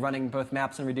bandwidth to be running both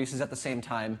maps and reduces at the same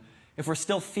time. If we're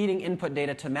still feeding input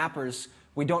data to mappers,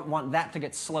 we don't want that to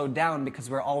get slowed down because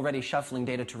we're already shuffling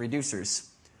data to reducers.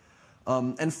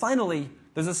 And finally,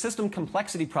 there's a system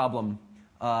complexity problem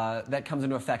that comes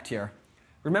into effect here.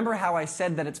 Remember how I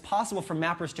said that it's possible for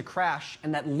mappers to crash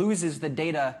and that loses the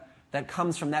data that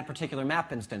comes from that particular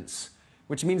map instance,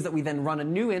 which means that we then run a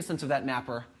new instance of that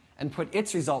mapper and put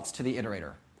its results to the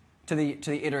iterator, to the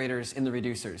iterators in the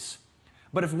reducers.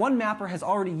 But if one mapper has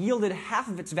already yielded half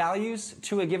of its values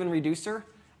to a given reducer,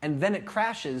 and then it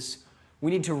crashes,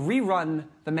 we need to rerun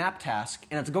the map task,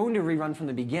 and it's going to rerun from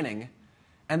the beginning.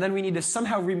 And then we need to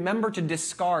somehow remember to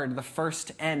discard the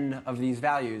first n of these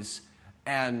values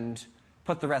and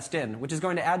put the rest in, which is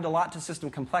going to add a lot to system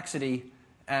complexity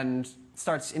and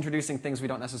starts introducing things we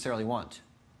don't necessarily want.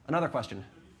 Another question. Do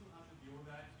you still have to deal with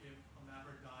that if a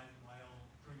mapper dies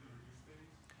during the reduce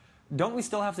phase? Don't we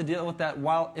still have to deal with that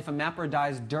if a mapper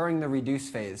dies during the reduce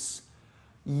phase?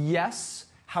 Yes.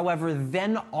 However,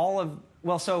 then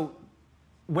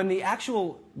when the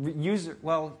actual user,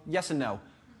 well, yes and no.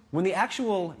 When the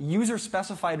actual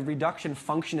user-specified reduction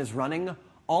function is running,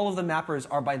 all of the mappers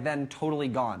are by then totally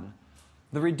gone.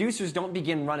 The reducers don't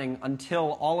begin running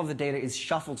until all of the data is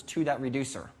shuffled to that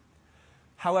reducer.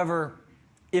 However,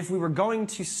 if we were going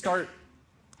to start,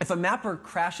 if a mapper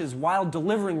crashes while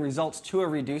delivering results to a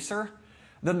reducer,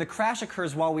 then the crash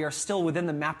occurs while we are still within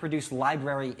the MapReduce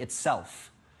library itself,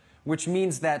 which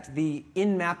means that the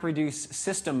in-MapReduce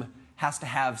system has to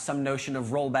have some notion of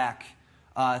rollback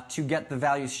to get the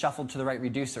values shuffled to the right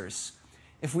reducers.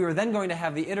 If we were then going to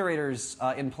have the iterators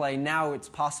in play, now it's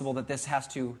possible that this has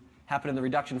to happen in the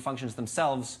reduction functions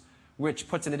themselves, which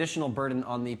puts an additional burden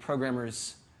on the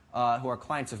programmers who are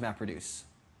clients of MapReduce. Does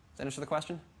that answer the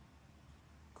question?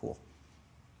 Cool.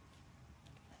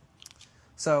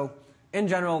 So, in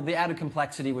general, the added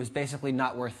complexity was basically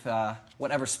not worth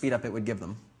whatever speed up it would give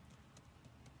them.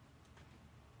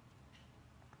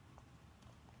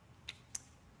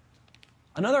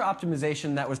 Another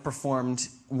optimization that was performed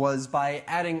was by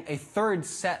adding a third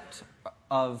set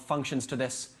of functions to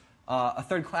this, a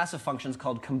third class of functions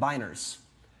called combiners.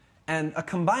 And a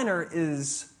combiner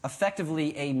is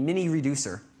effectively a mini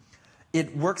reducer.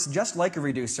 It works just like a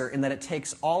reducer in that it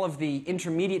takes all of the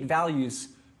intermediate values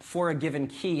for a given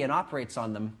key and operates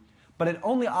on them, but it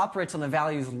only operates on the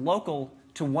values local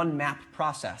to one map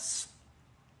process.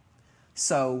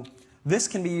 So this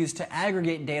can be used to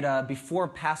aggregate data before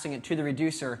passing it to the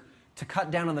reducer to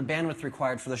cut down on the bandwidth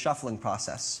required for the shuffling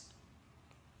process.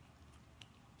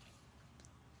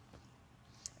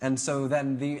 And so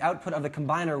then the output of the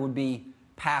combiner would be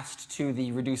passed to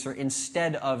the reducer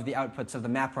instead of the outputs of the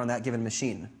mapper on that given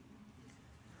machine.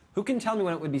 Who can tell me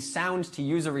when it would be sound to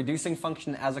use a reducing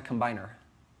function as a combiner?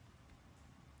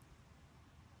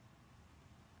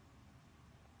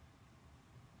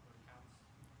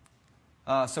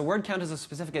 So word count is a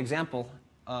specific example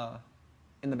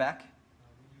in the back.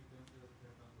 We don't really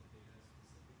care about the data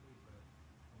specifically, but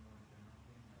a more general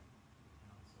thing like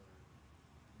counts or number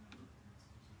of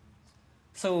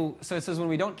units. So it says when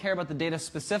we don't care about the data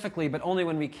specifically, but only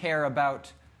when we care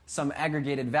about some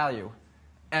aggregated value.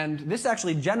 And this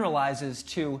actually generalizes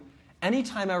to any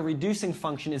time our reducing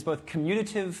function is both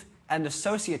commutative and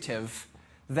associative,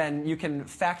 then you can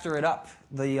factor it up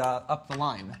the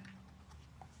line.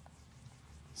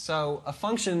 So a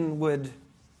function would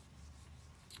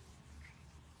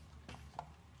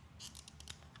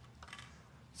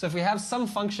so if we have some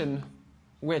function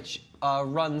which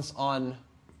runs on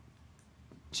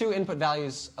two input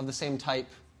values of the same type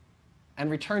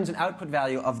and returns an output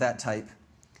value of that type,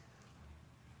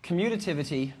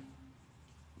 commutativity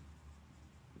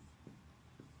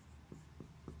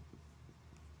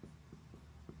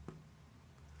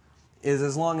is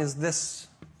as long as this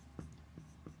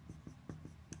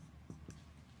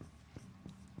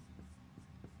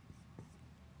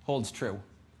holds true.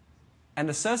 And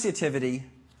associativity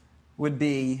would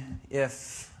be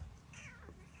if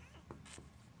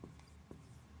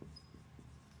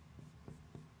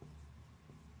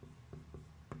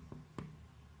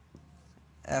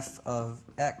f of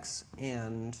x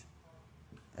and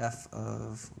f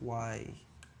of y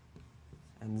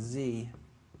and z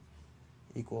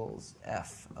equals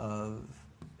f of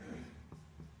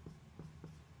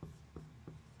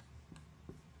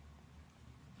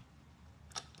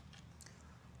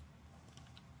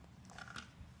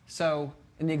So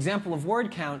in the example of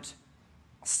word count,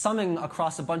 summing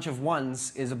across a bunch of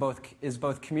ones is both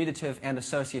commutative and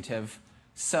associative.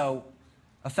 So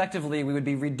effectively, we would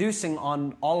be reducing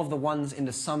on all of the ones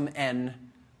into some n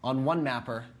on one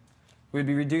mapper. We would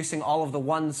be reducing all of the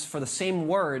ones for the same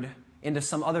word into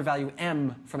some other value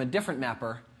m from a different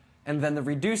mapper. And then the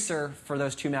reducer for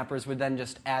those two mappers would then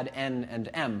just add n and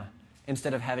m,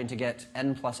 instead of having to get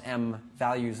n plus m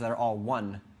values that are all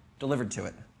 1 delivered to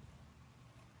it.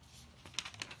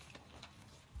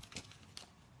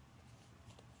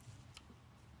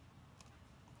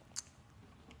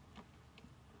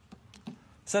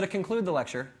 So to conclude the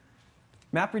lecture,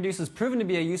 MapReduce has proven to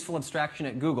be a useful abstraction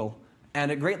at Google,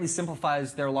 and it greatly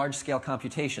simplifies their large-scale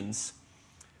computations.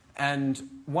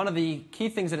 And one of the key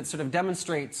things that it sort of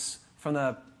demonstrates from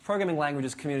the programming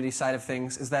languages community side of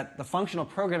things is that the functional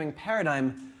programming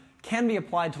paradigm can be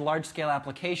applied to large-scale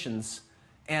applications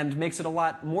and makes it a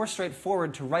lot more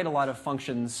straightforward to write a lot of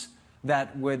functions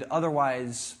that would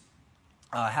otherwise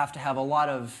have to have a lot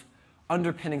of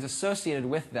underpinnings associated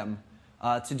with them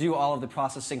to do all of the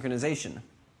process synchronization.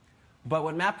 But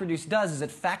what MapReduce does is it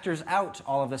factors out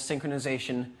all of the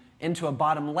synchronization into a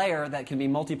bottom layer that can be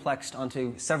multiplexed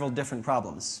onto several different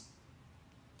problems.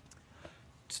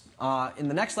 In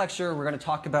the next lecture, we're going to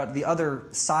talk about the other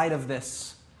side of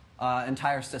this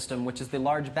entire system, which is the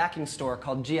large backing store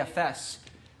called GFS,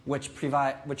 which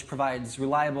provides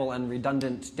reliable and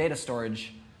redundant data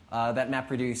storage that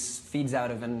MapReduce feeds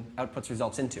out of and outputs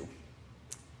results into.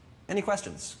 Any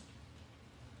questions?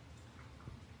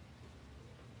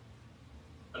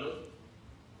 Hello?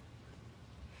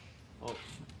 Oh,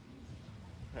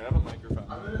 I have a microphone.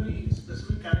 Are there any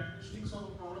specific characteristics of a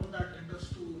problem that hinders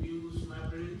to use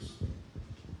MapReduce?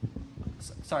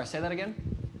 Sorry, say that again?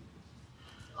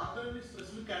 Are there any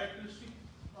specific characteristics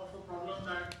of a problem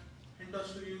that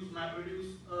hinders to use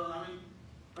MapReduce? I mean,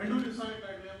 when do you decide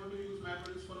that we are going to use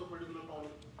MapReduce for a particular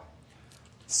problem?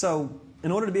 So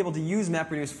in order to be able to use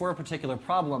MapReduce for a particular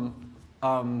problem,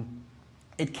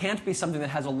 it can't be something that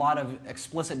has a lot of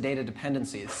explicit data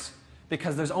dependencies,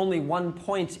 because there's only one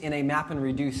point in a map and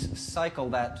reduce cycle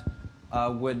that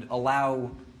would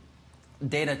allow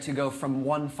data to go from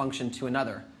one function to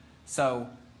another. So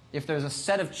if there's a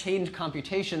set of chained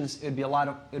computations, it would be a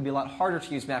lot harder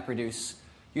to use MapReduce.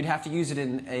 You'd have to use it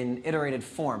in an iterated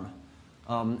form.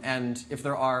 And if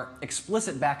there are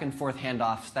explicit back and forth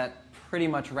handoffs, that pretty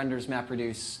much renders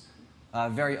MapReduce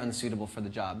very unsuitable for the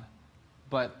job.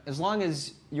 But as long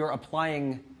as you're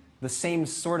applying the same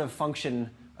sort of function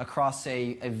across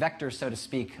a vector, so to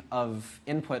speak, of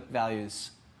input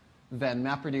values, then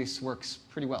MapReduce works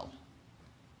pretty well.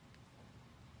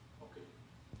 Okay.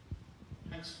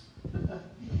 Thanks.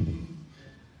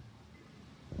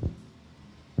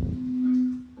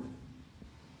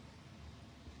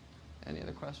 Any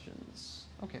other questions?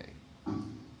 Okay.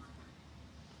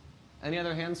 Any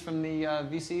other hands from the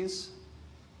VCs?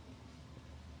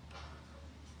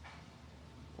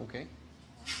 Okay.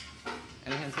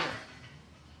 Any hands here?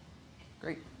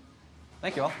 Great.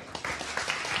 Thank you all.